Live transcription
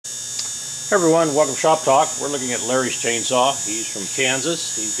Hey everyone, welcome to Shop Talk. We're looking at Larry's chainsaw. He's from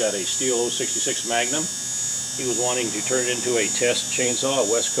Kansas. He's got a Stihl 066 Magnum. He was wanting to turn it into a test chainsaw,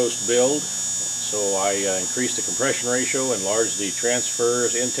 a West Coast build. So I increased the compression ratio, enlarged the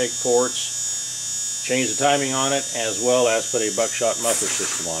transfers, intake ports, changed the timing on it, as well as put a buckshot muffler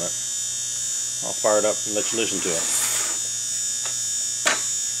system on it. I'll fire it up and let you listen to it.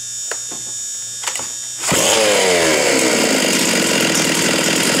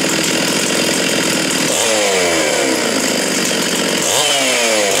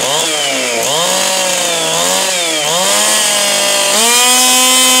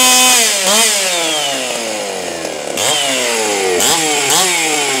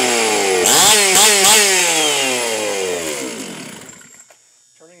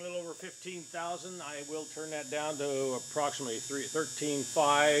 Turning a little over 15,000, I will turn that down to approximately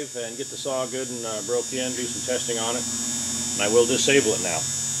 13.5 and get the saw good and broke in, do some testing on it, and I will disable it now.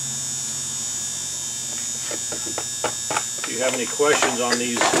 If you have any questions on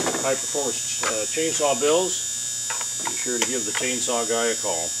these high performance chainsaw builds, be sure to give the chainsaw guy a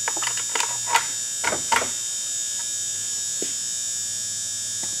call.